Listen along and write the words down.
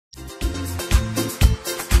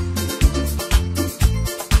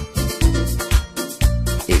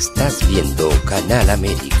Estás viendo Canal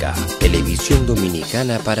América, televisión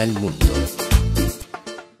dominicana para el mundo.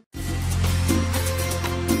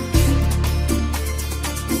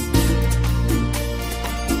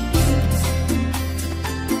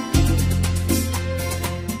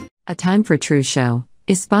 A Time for True show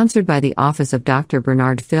is sponsored by the office of Dr.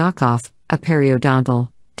 Bernard Volker, a periodontal,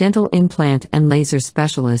 dental implant and laser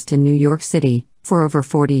specialist in New York City, for over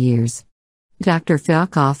 40 years. Dr.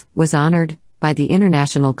 Volker was honored by the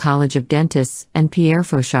International College of Dentists and Pierre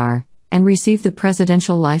Fauchard, and received the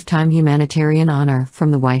Presidential Lifetime Humanitarian Honor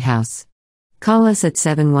from the White House. Call us at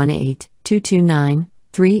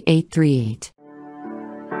 718-229-3838.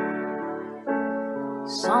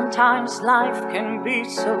 Sometimes life can be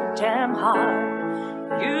so damn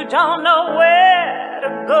hard. You don't know where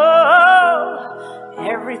to go.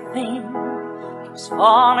 Everything keeps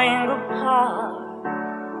falling apart.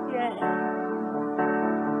 Yeah.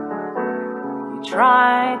 You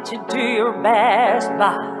try to do your best,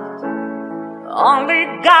 but only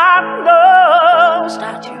God knows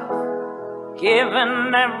that you've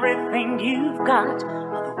given everything you've got,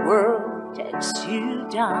 but the world takes you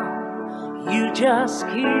down. You just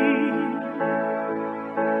keep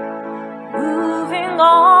moving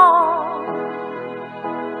on.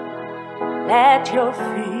 Let your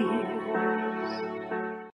fears.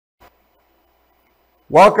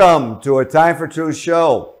 Welcome to A Time for Truth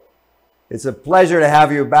show. It's a pleasure to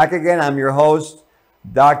have you back again. I'm your host,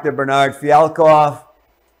 Dr. Bernard Volker.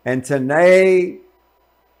 And today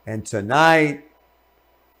and tonight,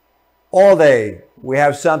 all day, we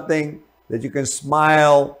have something that you can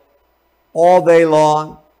smile all day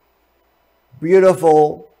long.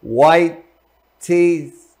 Beautiful white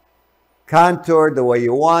teeth, contoured the way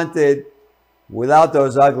you wanted, without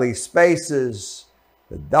those ugly spaces,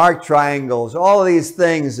 the dark triangles, all of these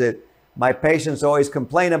things that my patients always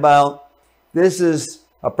complain about. This is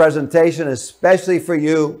a presentation especially for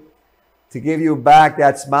you, to give you back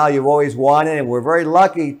that smile you've always wanted. And we're very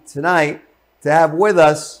lucky tonight to have with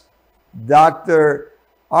us Dr.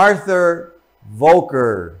 Arthur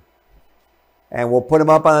Volker. And we'll put him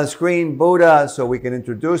up on the screen, Buddha, so we can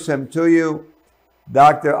introduce him to you.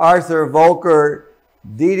 Dr. Arthur Volker,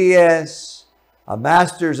 DDS, a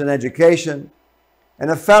master's in education,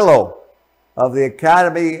 and a fellow of the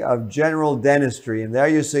Academy of General Dentistry. And there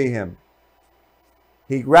you see him.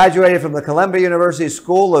 He graduated from the Columbia University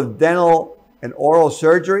School of Dental and Oral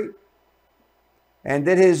Surgery and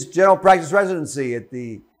did his general practice residency at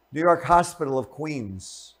the New York Hospital of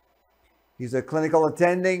Queens. He's a clinical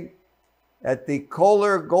attending at the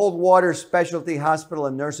Kohler Goldwater Specialty Hospital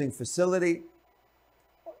and Nursing Facility.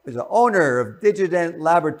 He's the owner of Digident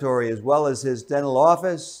Laboratory as well as his dental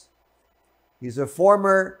office. He's a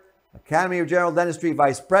former Academy of General Dentistry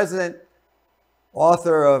Vice President,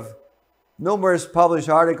 author of numerous published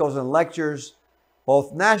articles and lectures,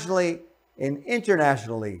 both nationally and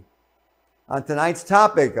internationally, on tonight's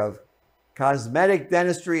topic of cosmetic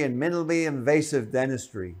dentistry and minimally invasive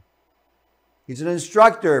dentistry. He's an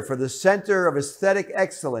instructor for the Center of Aesthetic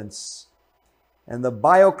Excellence and the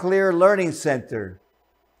BioClear Learning Center,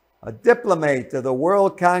 a diplomate of the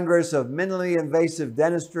World Congress of Minimally Invasive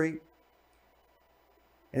Dentistry,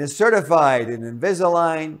 and is certified in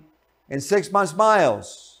Invisalign and 6-month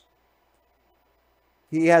smiles.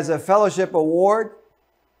 He has a fellowship award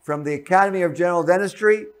from the Academy of General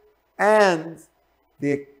Dentistry and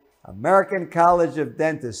the American College of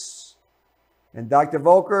Dentists. And Dr.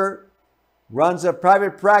 Volker runs a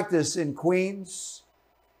private practice in Queens,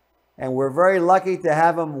 and we're very lucky to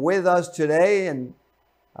have him with us today. And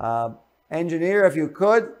engineer, if you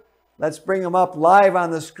could, let's bring him up live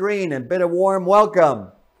on the screen and bid a warm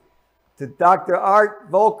welcome to Dr. Art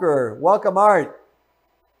Volker. Welcome, Art.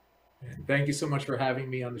 Thank you so much for having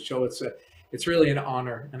me on the show. It's really an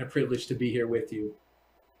honor and a privilege to be here with you.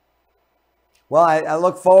 Well, I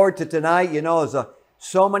look forward to tonight. You know, there's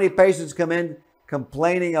so many patients come in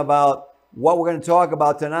complaining about what we're going to talk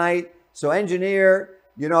about tonight. So engineer,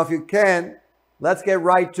 you know, if you can, let's get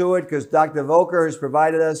right to it, because Dr. Volker has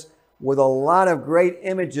provided us with a lot of great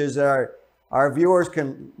images that our viewers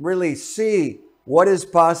can really see what is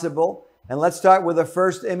possible. And let's start with the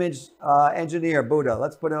first image, engineer Buddha.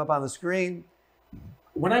 Let's put him up on the screen.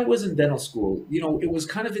 When I was in dental school, you know, it was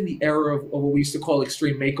kind of in the era of what we used to call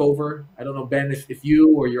extreme makeover. I don't know, Ben, if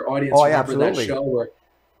you or your audience remember that show where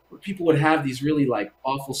people would have these really like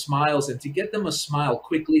awful smiles, and to get them a smile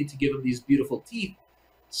quickly, to give them these beautiful teeth,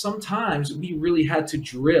 sometimes we really had to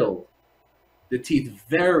drill the teeth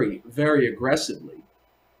very, very aggressively.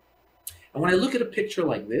 And when I look at a picture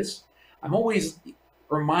like this, I'm always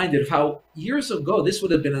reminded of how years ago this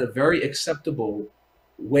would have been a very acceptable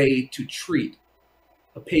way to treat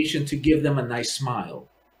a patient to give them a nice smile.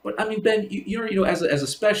 But I mean, Ben, as a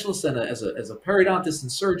specialist and as a periodontist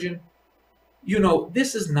and surgeon,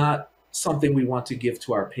 this is not something we want to give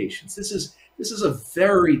to our patients. This is a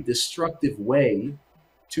very destructive way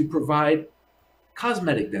to provide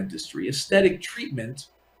cosmetic dentistry, aesthetic treatment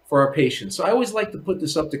for our patients. So I always like to put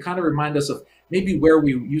this up to kind of remind us of maybe where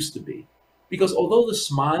we used to be. Because although the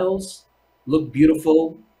smiles look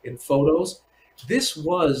beautiful in photos, this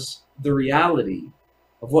was the reality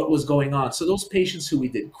of what was going on. So those patients who we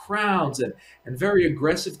did crowns and very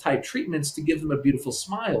aggressive type treatments to give them a beautiful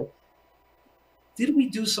smile, did we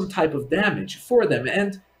do some type of damage for them?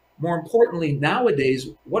 And more importantly, nowadays,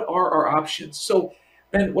 what are our options? So,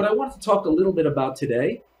 Ben, what I wanted to talk a little bit about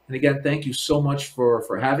today, and again, thank you so much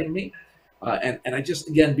for having me. And I just,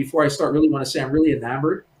 again, before I start, really want to say I'm really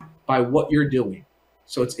enamored by what you're doing.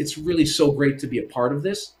 So it's really so great to be a part of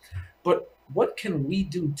this. But what can we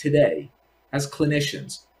do today as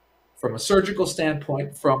clinicians from a surgical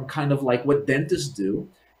standpoint, from kind of like what dentists do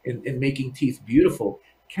in making teeth beautiful?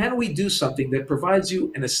 Can we do something that provides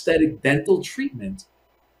you an aesthetic dental treatment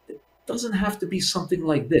that doesn't have to be something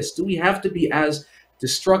like this? Do we have to be as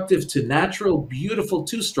destructive to natural, beautiful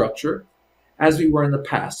tooth structure as we were in the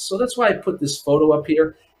past? So that's why I put this photo up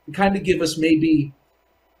here to kind of give us maybe,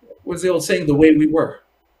 what's the old saying, the way we were.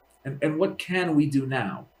 And what can we do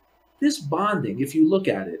now? This bonding, if you look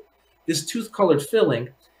at it, this tooth-colored filling,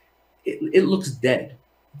 it looks dead.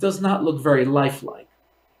 It does not look very lifelike.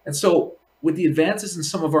 And so with the advances in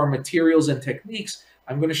some of our materials and techniques,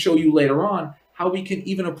 I'm going to show you later on how we can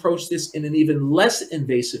even approach this in an even less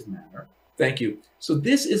invasive manner. Thank you. So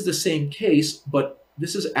this is the same case, but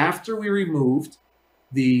this is after we removed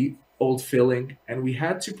the old filling and we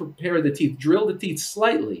had to prepare the teeth, drill the teeth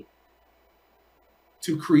slightly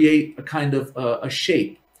to create a kind of a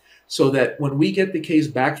shape so that when we get the case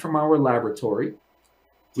back from our laboratory,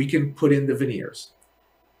 we can put in the veneers.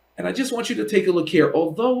 And I just want you to take a look here.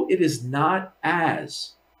 Although it is not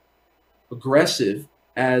as aggressive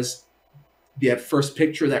as that first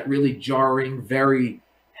picture, that really jarring, very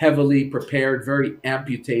heavily prepared, very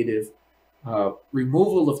amputative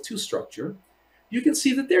removal of tooth structure, you can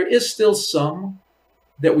see that there is still some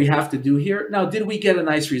that we have to do here. Now, did we get a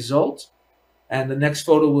nice result? And the next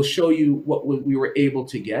photo will show you what we were able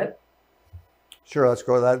to get. Sure, let's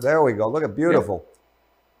go that. There we go. Look at beautiful. Yeah.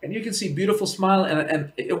 And you can see beautiful smile.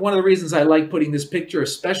 And one of the reasons I like putting this picture,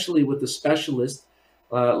 especially with a specialist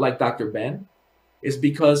like Dr. Ben, is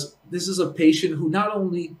because this is a patient who not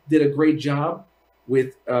only did a great job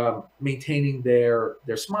with maintaining their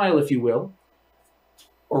smile, if you will,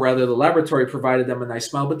 or rather the laboratory provided them a nice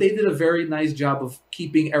smile, but they did a very nice job of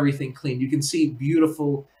keeping everything clean. You can see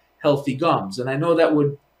beautiful, healthy gums. And I know that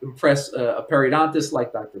would impress a periodontist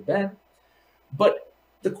like Dr. Ben. But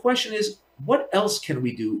the question is, what else can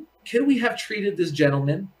we do? Can we have treated this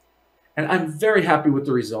gentleman? And I'm very happy with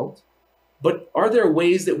the result. But are there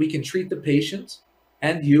ways that we can treat the patient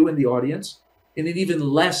and you and the audience in an even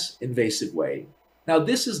less invasive way? Now,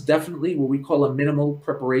 this is definitely what we call a minimal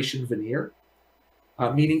preparation veneer,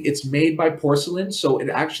 meaning it's made by porcelain, so it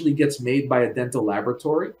actually gets made by a dental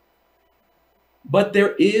laboratory. But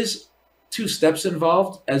there is 2 steps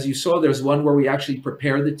involved. As you saw, there's one where we actually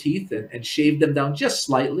prepare the teeth and shave them down just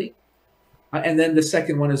slightly. And then the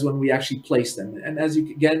second one is when we actually place them. And as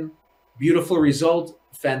you, again, beautiful result,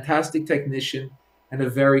 fantastic technician, and a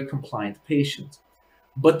very compliant patient.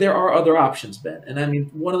 But there are other options, Ben. And I mean,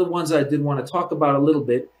 one of the ones I did want to talk about a little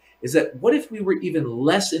bit is that what if we were even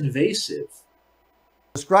less invasive?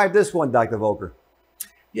 Describe this one, Dr. Volker.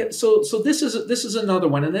 Yeah, so this is another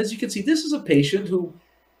one. And as you can see, this is a patient who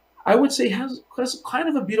I would say has kind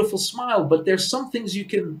of a beautiful smile, but there's some things you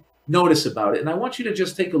can notice about it. And I want you to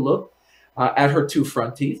just take a look at her 2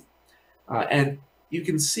 front teeth. And you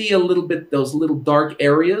can see a little bit those little dark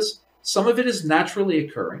areas. Some of it is naturally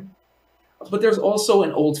occurring, but there's also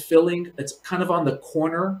an old filling that's kind of on the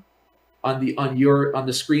corner on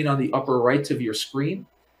the screen on the upper right of your screen.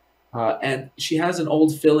 And she has an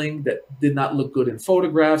old filling that did not look good in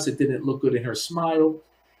photographs. It didn't look good in her smile.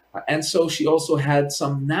 And so she also had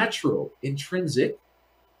some natural intrinsic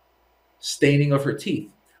staining of her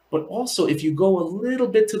teeth. But also, if you go a little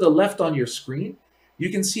bit to the left on your screen, you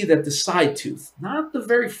can see that the side tooth, not the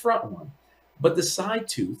very front one, but the side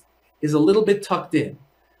tooth is a little bit tucked in.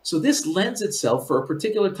 So this lends itself for a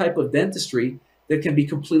particular type of dentistry that can be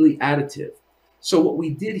completely additive. So what we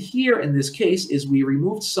did here in this case is we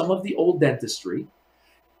removed some of the old dentistry,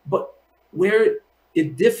 but where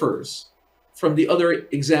it differs from the other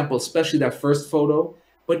example, especially that first photo,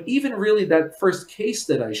 but even really that first case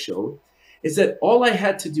that I showed, is that all I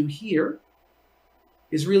had to do here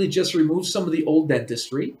is really just remove some of the old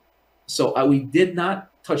dentistry. So we did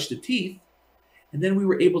not touch the teeth, and then we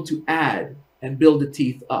were able to add and build the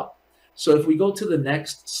teeth up. So if we go to the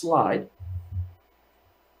next slide,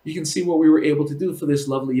 you can see what we were able to do for this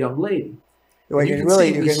lovely young lady. You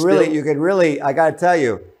can really, I got to tell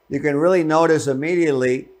you, you can really notice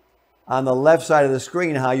immediately on the left side of the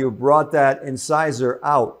screen how you brought that incisor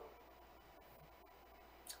out.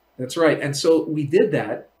 That's right. And so we did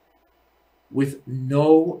that with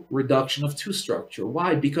no reduction of tooth structure.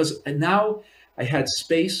 Why? Because now I had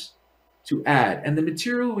space to add. And the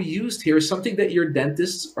material we used here is something that your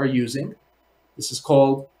dentists are using. This is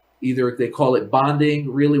called, either they call it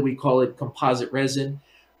bonding, really we call it composite resin.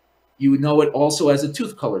 You know it also as a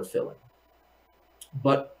tooth colored filling.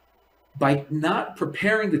 But by not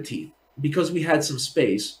preparing the teeth, because we had some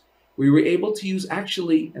space, we were able to use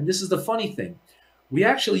actually, and this is the funny thing, we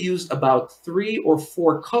actually used about 3 or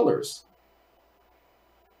 4 colors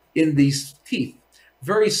in these teeth.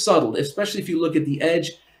 Very subtle, especially if you look at the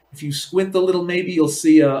edge. If you squint a little, maybe you'll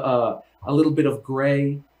see a little bit of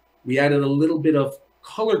gray. We added a little bit of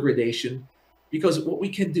color gradation, because what we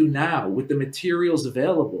can do now with the materials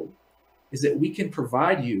available is that we can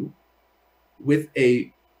provide you with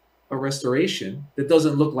a restoration that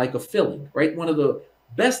doesn't look like a filling, right? One of the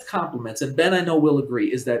best compliments, and Ben I know will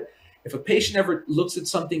agree, is that if a patient ever looks at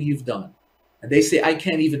something you've done and they say, I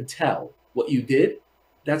can't even tell what you did,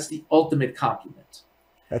 that's the ultimate compliment.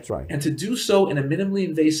 That's right. And to do so in a minimally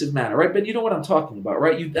invasive manner, right? But you know what I'm talking about,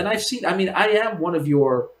 right? And I've seen, I mean, I am one of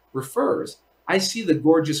your referrers. I see the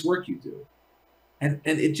gorgeous work you do. And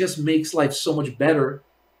it just makes life so much better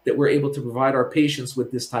that we're able to provide our patients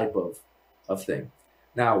with this type of thing.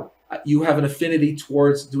 Now, you have an affinity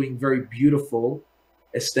towards doing very beautiful,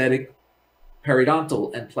 aesthetic,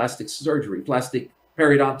 periodontal and plastic surgery, plastic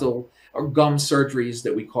periodontal or gum surgeries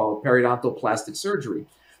that we call periodontal plastic surgery.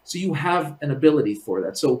 So you have an ability for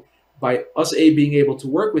that. So by us being able to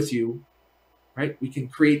work with you, right, we can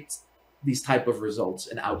create these type of results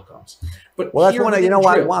and outcomes. But well, that's one of, you know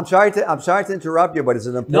what, well, I'm sorry to interrupt you, but it's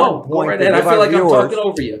an important point. Right ahead. I feel like I'm talking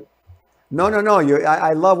over you. No.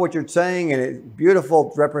 I love what you're saying, and it's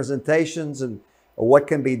beautiful representations and what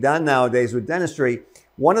can be done nowadays with dentistry.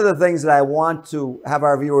 One of the things that I want to have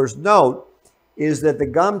our viewers note is that the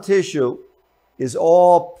gum tissue is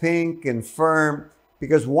all pink and firm,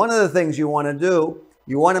 because one of the things you want to do,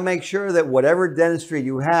 you want to make sure that whatever dentistry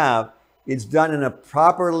you have, it's done in a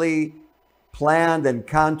properly planned and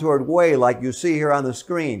contoured way, like you see here on the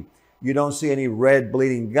screen. You don't see any red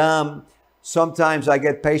bleeding gum. Sometimes I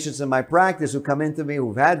get patients in my practice who come into me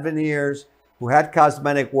who've had veneers, who had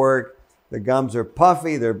cosmetic work. The gums are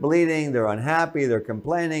puffy, they're bleeding, they're unhappy, they're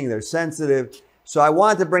complaining, they're sensitive. So I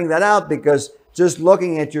want to bring that out because just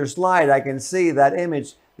looking at your slide, I can see that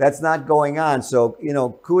image that's not going on. So, you know,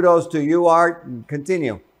 kudos to you, Art, and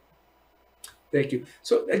continue. Thank you.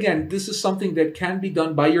 So again, this is something that can be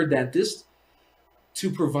done by your dentist to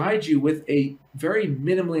provide you with a very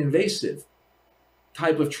minimally invasive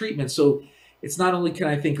type of treatment. So it's not only can,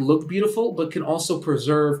 I think, look beautiful, but can also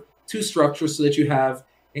preserve tooth structure so that you have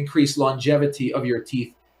increased longevity of your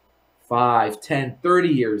teeth 5, 10, 30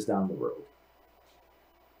 years down the road.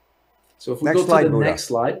 So if we go to the next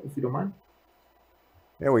slide, if you don't mind.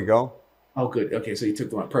 There we go. Oh, good. Okay, so you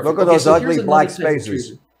took the one. Perfect. Look at those ugly black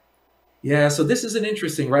spaces. Yeah, so this is an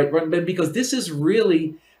interesting, right, Ben? Because this is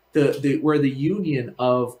really where the union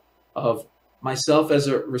of myself as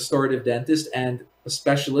a restorative dentist and a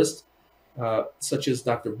specialist such as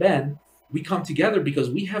Dr. Ben, we come together because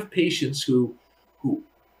we have patients who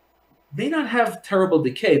may not have terrible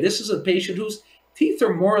decay. This is a patient whose teeth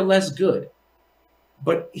are more or less good,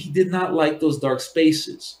 but he did not like those dark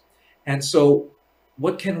spaces. And so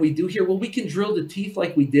what can we do here? Well, we can drill the teeth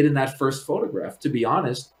like we did in that first photograph, to be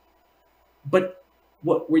honest. But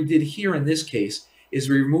what we did here in this case is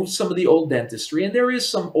we removed some of the old dentistry, and there is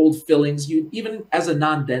some old fillings. Even as a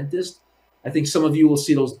non-dentist, I think some of you will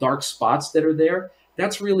see those dark spots that are there.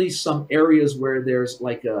 That's really some areas where there's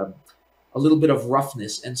like a little bit of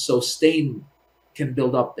roughness, and so stain can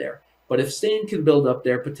build up there. But if stain can build up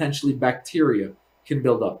there, potentially bacteria can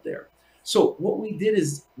build up there. So what we did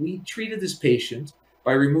is we treated this patient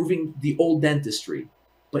by removing the old dentistry,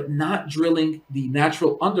 but not drilling the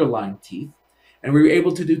natural underlying teeth. And we were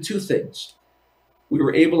able to do two things. We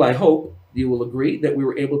were able, I hope you will agree, that we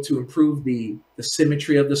were able to improve the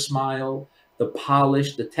symmetry of the smile, the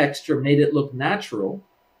polish, the texture, made it look natural.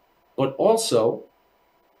 But also,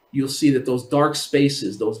 you'll see that those dark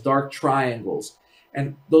spaces, those dark triangles,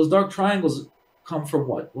 and those dark triangles come from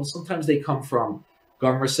what? Well, sometimes they come from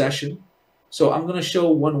gum recession. So I'm going to show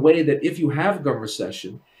one way that if you have gum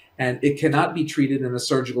recession and it cannot be treated in a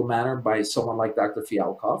surgical manner by someone like Dr.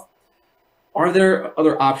 Fialkov. Are there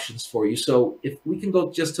other options for you? So if we can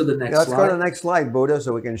go just to the next slide. Let's go to the next slide, Buddha,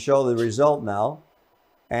 so we can show the result now.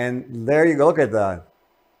 And there you go. Look at that.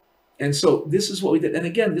 And so this is what we did. And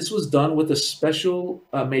again, this was done with a special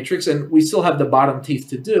matrix, and we still have the bottom teeth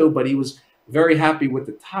to do, but he was very happy with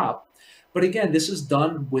the top. But again, this is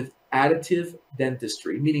done with additive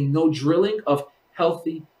dentistry, meaning no drilling of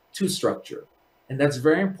healthy tooth structure. And that's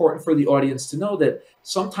very important for the audience to know, that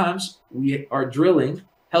sometimes we are drilling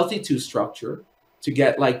healthy tooth structure to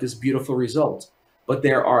get like this beautiful result. But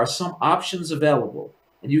there are some options available.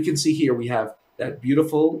 And you can see here we have that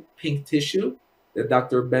beautiful pink tissue that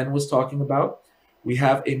Dr. Ben was talking about. We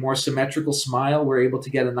have a more symmetrical smile. We're able to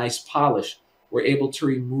get a nice polish. We're able to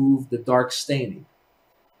remove the dark staining.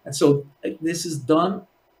 And so this is done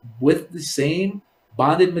with the same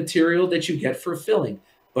bonded material that you get for filling,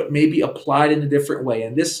 but maybe applied in a different way.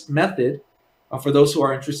 And this method, for those who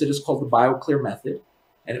are interested, is called the BioClear method.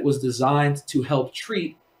 And it was designed to help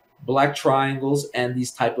treat black triangles and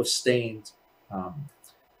these type of stained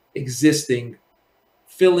existing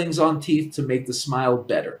fillings on teeth to make the smile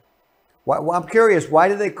better. Well, I'm curious, why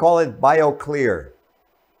do they call it BioClear?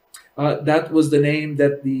 That was the name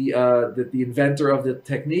that the inventor of the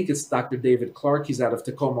technique, it's Dr. David Clark, he's out of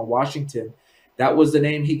Tacoma, Washington. That was the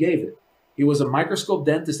name he gave it. He was a microscope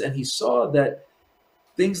dentist, and he saw that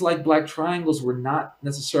things like black triangles were not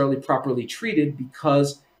necessarily properly treated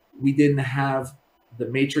because we didn't have the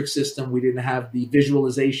matrix system, we didn't have the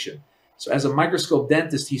visualization. So as a microscope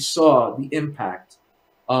dentist, he saw the impact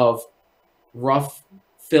of rough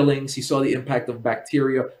fillings, he saw the impact of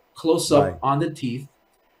bacteria close up on the teeth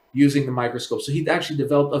using the microscope. So he actually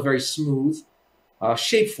developed a very smooth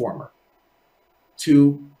shape former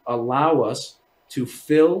to allow us to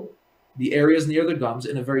fill the areas near the gums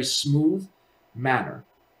in a very smooth manner.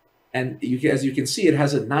 And as you can see, it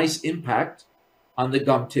has a nice impact on the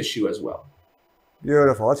gum tissue as well.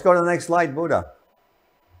 Beautiful. Let's go to the next slide, Buddha.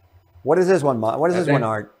 What is this one, What is this one,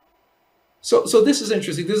 Art? So this is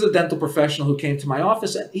interesting. This is a dental professional who came to my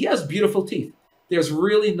office, and he has beautiful teeth. There's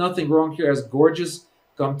really nothing wrong here. He has gorgeous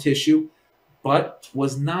gum tissue, but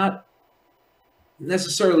was not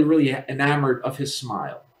necessarily really enamored of his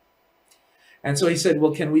smile. And so he said,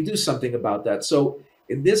 well, can we do something about that? So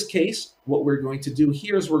in this case, what we're going to do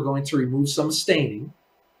here is we're going to remove some staining,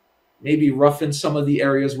 maybe roughen some of the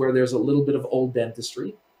areas where there's a little bit of old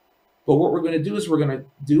dentistry. But what we're going to do is we're going to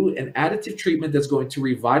do an additive treatment that's going to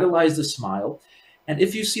revitalize the smile. And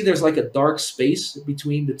if you see there's like a dark space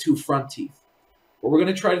between the two front teeth, what we're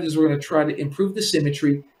going to try to do is we're going to try to improve the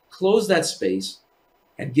symmetry, close that space,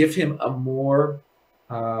 and give him a more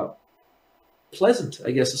pleasant,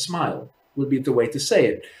 I guess, a smile would be the way to say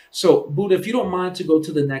it. So, Buddha, if you don't mind to go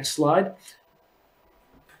to the next slide,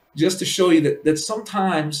 just to show you that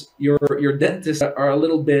sometimes your dentists are a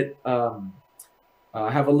little bit,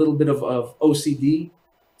 have a little bit of OCD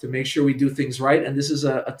to make sure we do things right. And this is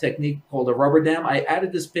a technique called a rubber dam. I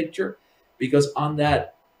added this picture because on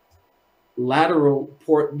that lateral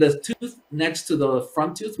port, the tooth next to the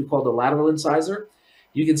front tooth, we call the lateral incisor,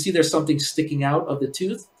 you can see there's something sticking out of the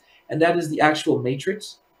tooth, and that is the actual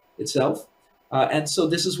matrix itself. And so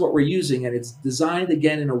this is what we're using, and it's designed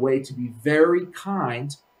again in a way to be very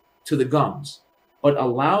kind to the gums, but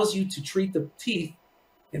allows you to treat the teeth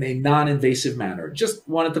in a non-invasive manner. Just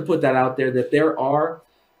wanted to put that out there, that there are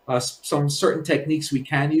some certain techniques we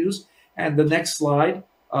can use. And the next slide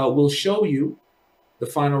will show you the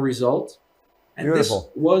final result. And Beautiful. This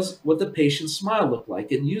was what the patient's smile looked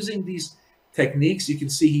like. And using these techniques, you can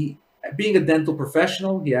see being a dental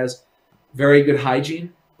professional, he has very good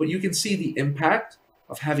hygiene, but you can see the impact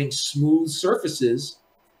of having smooth surfaces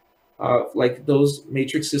like those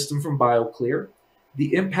matrix system from BioClear,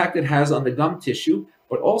 the impact it has on the gum tissue,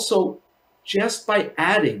 but also just by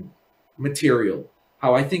adding material,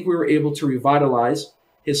 how I think we were able to revitalize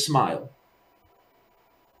his smile.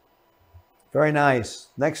 Very nice.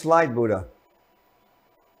 Next slide, Buddha.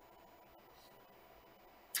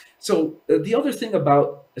 So the other thing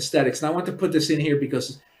about aesthetics, and I want to put this in here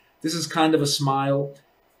because this is kind of a smile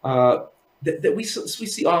that we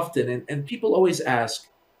see often, and people always ask,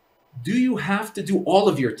 do you have to do all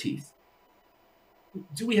of your teeth?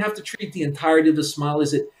 Do we have to treat the entirety of the smile?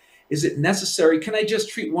 Is it necessary? Can I just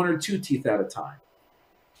treat one or two teeth at a time?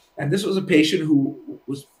 And this was a patient who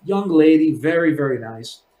was a young lady, very, very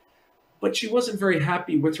nice, but she wasn't very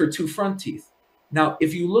happy with her two front teeth. Now,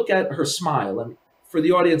 if you look at her smile, and for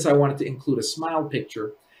the audience, I wanted to include a smile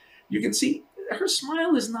picture, you can see her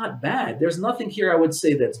smile is not bad. There's nothing here I would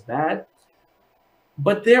say that's bad,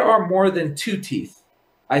 but there are more than two teeth,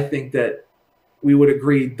 I think, that we would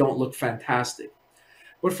agree don't look fantastic.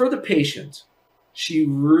 But for the patient, she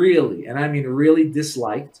really, and I mean really,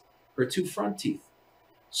 disliked her two front teeth.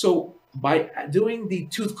 So by doing the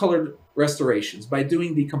tooth colored restorations, by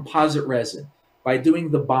doing the composite resin, by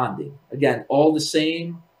doing the bonding, again, all the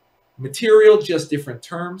same material, just different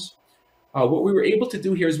terms. What we were able to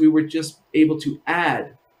do here is we were just able to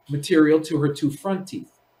add material to her two front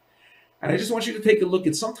teeth. And I just want you to take a look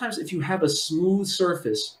at sometimes if you have a smooth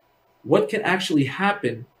surface, what can actually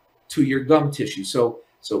happen to your gum tissue. So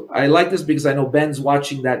I like this because I know Ben's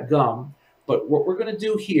watching that gum. But what we're going to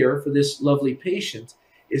do here for this lovely patient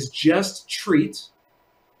is just treat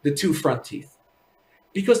the two front teeth.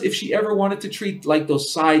 Because if she ever wanted to treat like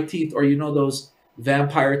those side teeth or, you know, those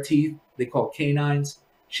vampire teeth they call canines,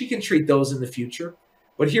 she can treat those in the future.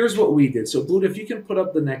 But here's what we did. So Buddha, if you can put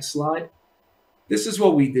up the next slide. This is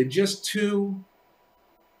what we did, just two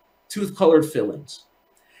tooth-colored fillings.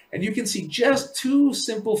 And you can see just two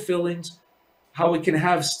simple fillings, how it can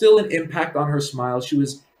have still an impact on her smile. She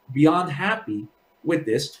was beyond happy with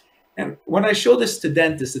this. And when I show this to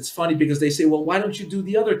dentists, it's funny because they say, well, why don't you do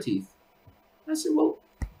the other teeth? And I say, well,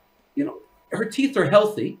 you know, her teeth are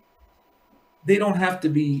healthy. They don't have to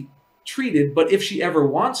be treated. But if she ever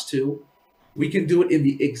wants to, we can do it in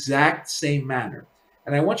the exact same manner.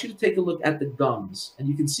 And I want you to take a look at the gums. And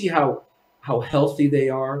you can see how healthy they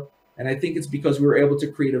are. And I think it's because we were able to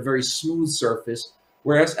create a very smooth surface,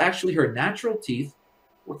 whereas actually her natural teeth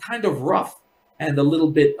were kind of rough and a little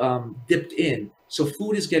bit dipped in. So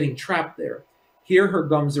food is getting trapped there. Here, her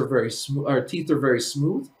gums are very smooth, her teeth are very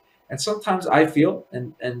smooth. And sometimes I feel,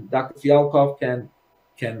 and Dr. Fialkov can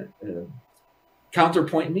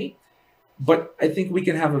counterpoint me, but I think we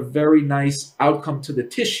can have a very nice outcome to the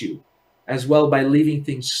tissue as well by leaving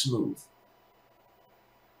things smooth.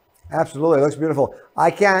 Absolutely, it looks beautiful. I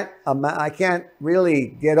can't really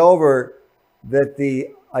get over that the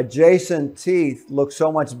adjacent teeth look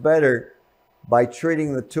so much better by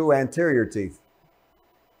treating the two anterior teeth.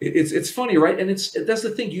 It's funny, right? And that's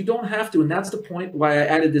the thing. You don't have to, and that's the point why I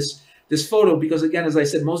added this photo, because again, as I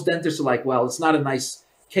said, most dentists are like, well, it's not a nice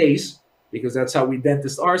case, because that's how we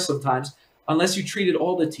dentists are sometimes, unless you treated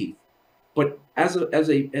all the teeth. But as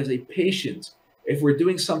a patient, if we're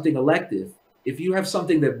doing something elective, if you have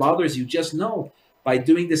something that bothers you, just know by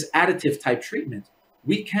doing this additive type treatment,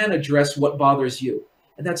 we can address what bothers you.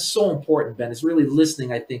 And that's so important, Ben. It's really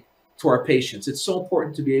listening, I think, to our patients. It's so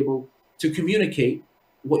important to be able to communicate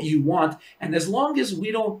what you want. And as long as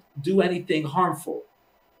we don't do anything harmful,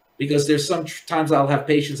 because there's some times I'll have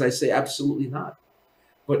patients, I say, absolutely not.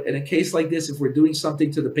 But in a case like this, if we're doing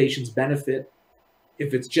something to the patient's benefit,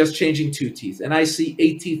 if it's just changing two teeth, and I see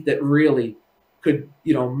 8 teeth that really could,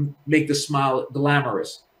 you know, make the smile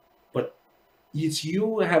glamorous, but it's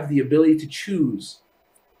you have the ability to choose,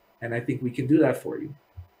 and I think we can do that for you.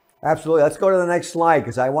 Absolutely. Let's go to the next slide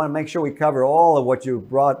because I want to make sure we cover all of what you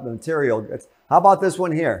brought the material. How about this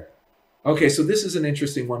one here? Okay, so this is an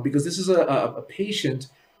interesting one because this is a patient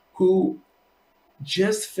who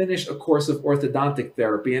just finished a course of orthodontic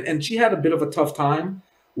therapy, and she had a bit of a tough time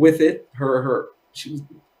with it.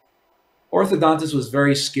 Orthodontist was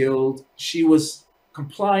very skilled. She was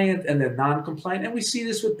compliant and then non-compliant. And we see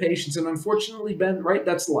this with patients. And unfortunately, Ben, right,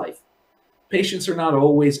 that's life. Patients are not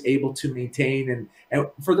always able to maintain. And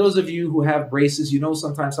for those of you who have braces, you know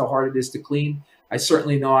sometimes how hard it is to clean. I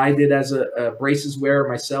certainly know I did as a braces wearer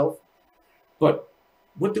myself. But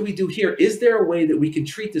what do we do here? Is there a way that we can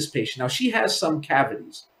treat this patient? Now, she has some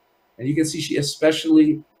cavities. And you can see she,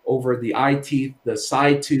 especially over the eye teeth, the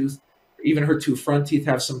side tooth, even her two front teeth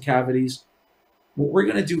have some cavities. What we're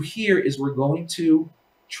going to do here is we're going to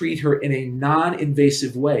treat her in a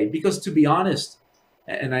non-invasive way. Because to be honest,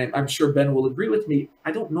 and I'm sure Ben will agree with me,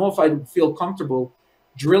 I don't know if I'd feel comfortable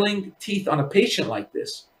drilling teeth on a patient like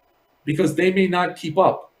this because they may not keep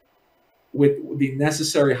up with the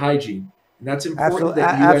necessary hygiene. And that's important.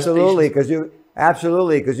 Absolutely,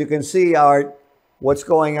 because you can see what's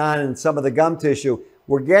going on in some of the gum tissue.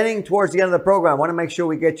 We're getting towards the end of the program. I want to make sure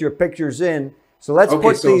we get your pictures in. So let's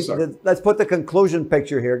let's put the conclusion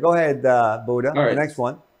picture here. Go ahead, Buddha. Right. The next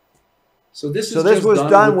one. So this was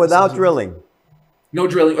done without drilling. No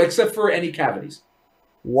drilling, except for any cavities.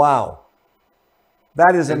 Wow,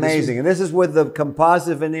 that is amazing. And this is with the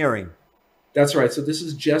composite veneering. That's right. So this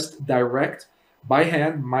is just direct by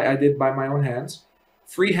hand. I did by my own hands,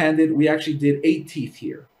 free-handed. We actually did 8 teeth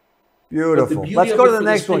here. Beautiful. Let's go to the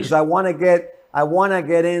next one because I want to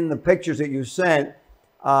get in the pictures that you sent.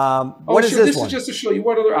 What is this one? Is just to show you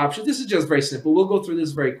what other options. This is just very simple. We'll go through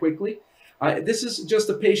this very quickly. This is just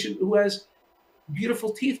a patient who has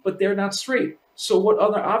beautiful teeth, but they're not straight. So what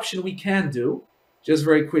other option we can do, just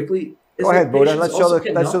very quickly, is Go ahead, that Buddha. patients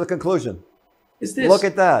Let's show the conclusion. Is this. Look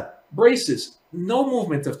at that. Braces, no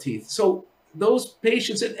movement of teeth. So those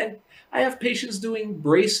patients, and I have patients doing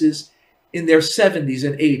braces in their 70s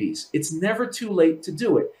and 80s. It's never too late to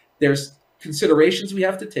do it. There's considerations we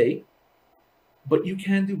have to take, but you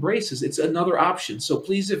can do braces. It's another option. So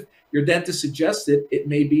please, if your dentist suggests it, it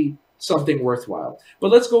may be something worthwhile.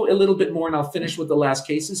 But let's go a little bit more, and I'll finish with the last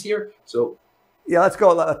cases here. So yeah, let's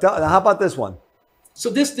go. How about this one? So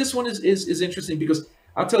this one is interesting because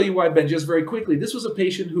I'll tell you why, Ben, just very quickly. This was a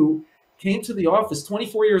patient who came to the office,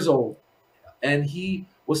 24 years old, and he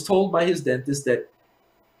was told by his dentist that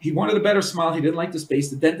he wanted a better smile. He didn't like the space.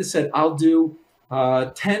 The dentist said, I'll do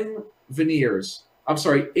 10 veneers. I'm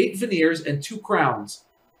sorry, 8 veneers and 2 crowns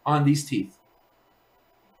on these teeth.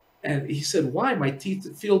 And he said, why? My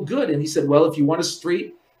teeth feel good. And he said, well, if you want a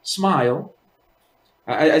straight smile,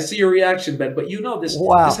 I see your reaction, Ben, but you know this.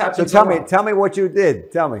 Wow. This happens. So tell me what you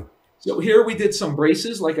did. Tell me. So here we did some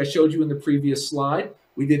braces, like I showed you in the previous slide.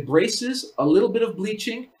 We did braces, a little bit of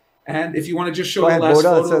bleaching, and if you want to just show the last Buddha,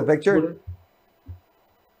 photo. that's a picture. Buddha.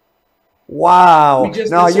 Wow.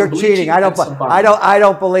 No, you're cheating. I don't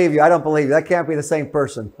believe you. I don't believe you. That can't be the same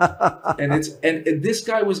person. and this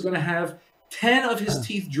guy was going to have 10 of his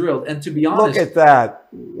teeth drilled, and to be honest, look at that.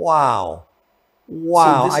 Wow.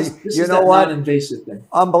 Wow. So this you is know that what? Non-invasive thing.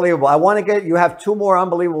 Unbelievable. I want to get, you have 2 more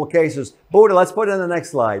unbelievable cases. Buddha, let's put it in the next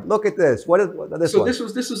slide. Look at this. What is this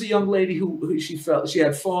one? This was a young lady who she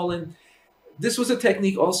had fallen. This was a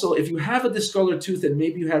technique also. If you have a discolored tooth and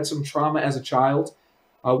maybe you had some trauma as a child,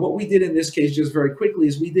 what we did in this case, just very quickly,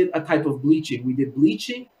 is we did a type of bleaching. We did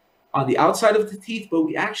bleaching on the outside of the teeth, but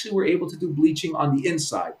we actually were able to do bleaching on the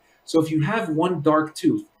inside. So if you have one dark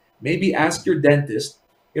tooth, maybe ask your dentist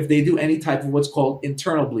if they do any type of what's called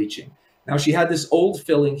internal bleaching. Now, she had this old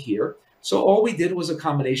filling here. So all we did was a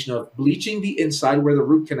combination of bleaching the inside where the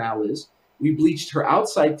root canal is. We bleached her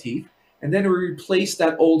outside teeth, and then we replaced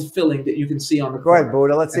that old filling that you can see on the corner. Go ahead,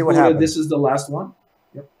 Buddha. Let's see what happens. This is the last one.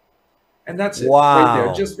 Yep. And that's it. Wow. Right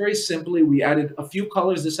there. Just very simply, we added a few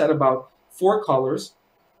colors. This had about 4 colors.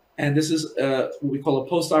 And this is what we call a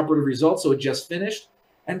post-operative result. So it just finished.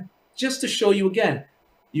 And just to show you again,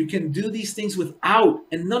 you can do these things without,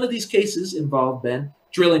 and none of these cases involve, Ben,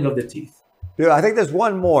 drilling of the teeth. Dude, I think there's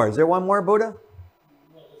one more. Is there one more, Buddha?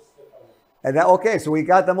 And that, okay, so we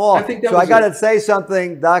got them all. I got to say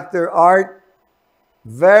something, Dr. Art.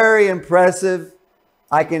 Very impressive.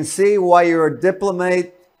 I can see why you're a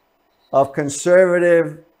diplomate of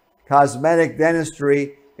conservative cosmetic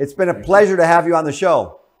dentistry. It's been a pleasure to have you on the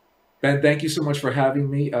show. Ben, thank you so much for having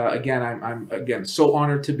me. Again, I'm so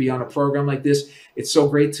honored to be on a program like this. It's so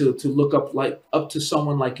great to look up to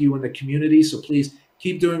someone like you in the community. So please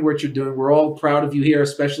keep doing what you're doing. We're all proud of you here,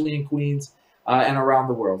 especially in Queens and around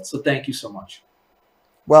the world. So thank you so much.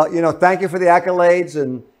 Well, you know, thank you for the accolades,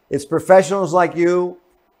 and it's professionals like you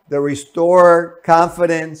that restore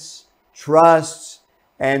confidence, trust,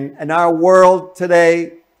 and in our world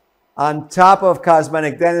today, on top of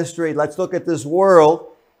cosmetic dentistry, let's look at this world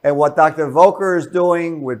and what Dr. Volker is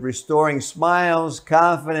doing with restoring smiles,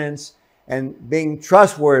 confidence, and being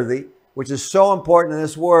trustworthy, which is so important in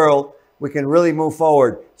this world. We can really move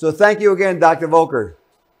forward. So thank you again, Dr. Volker.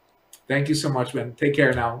 Thank you so much, man. Take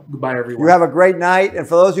care now. Goodbye, everyone. You have a great night. And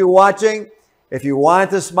for those of you watching, if you wanted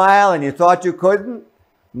to smile and you thought you couldn't,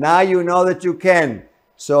 now you know that you can.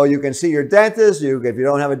 So you can see your dentist. If you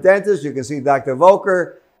don't have a dentist, you can see Dr.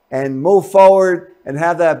 Volker and move forward and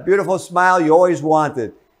have that beautiful smile you always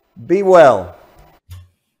wanted. Be well.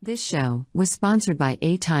 This show was sponsored by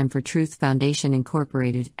A Time for Truth Foundation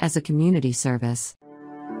Incorporated as a community service.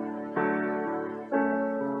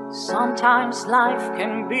 Sometimes life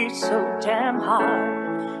can be so damn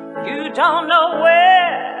hard. You don't know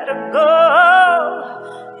where to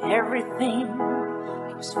go. Everything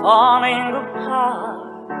keeps falling apart.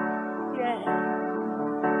 Yeah.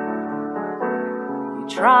 You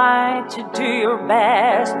try to do your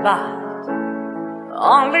best, but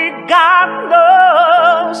only God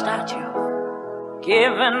knows that you've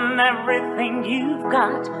given everything you've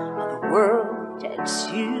got, but the world takes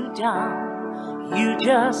you down. You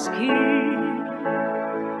just keep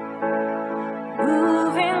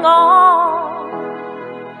moving on.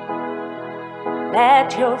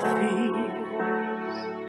 Let your feet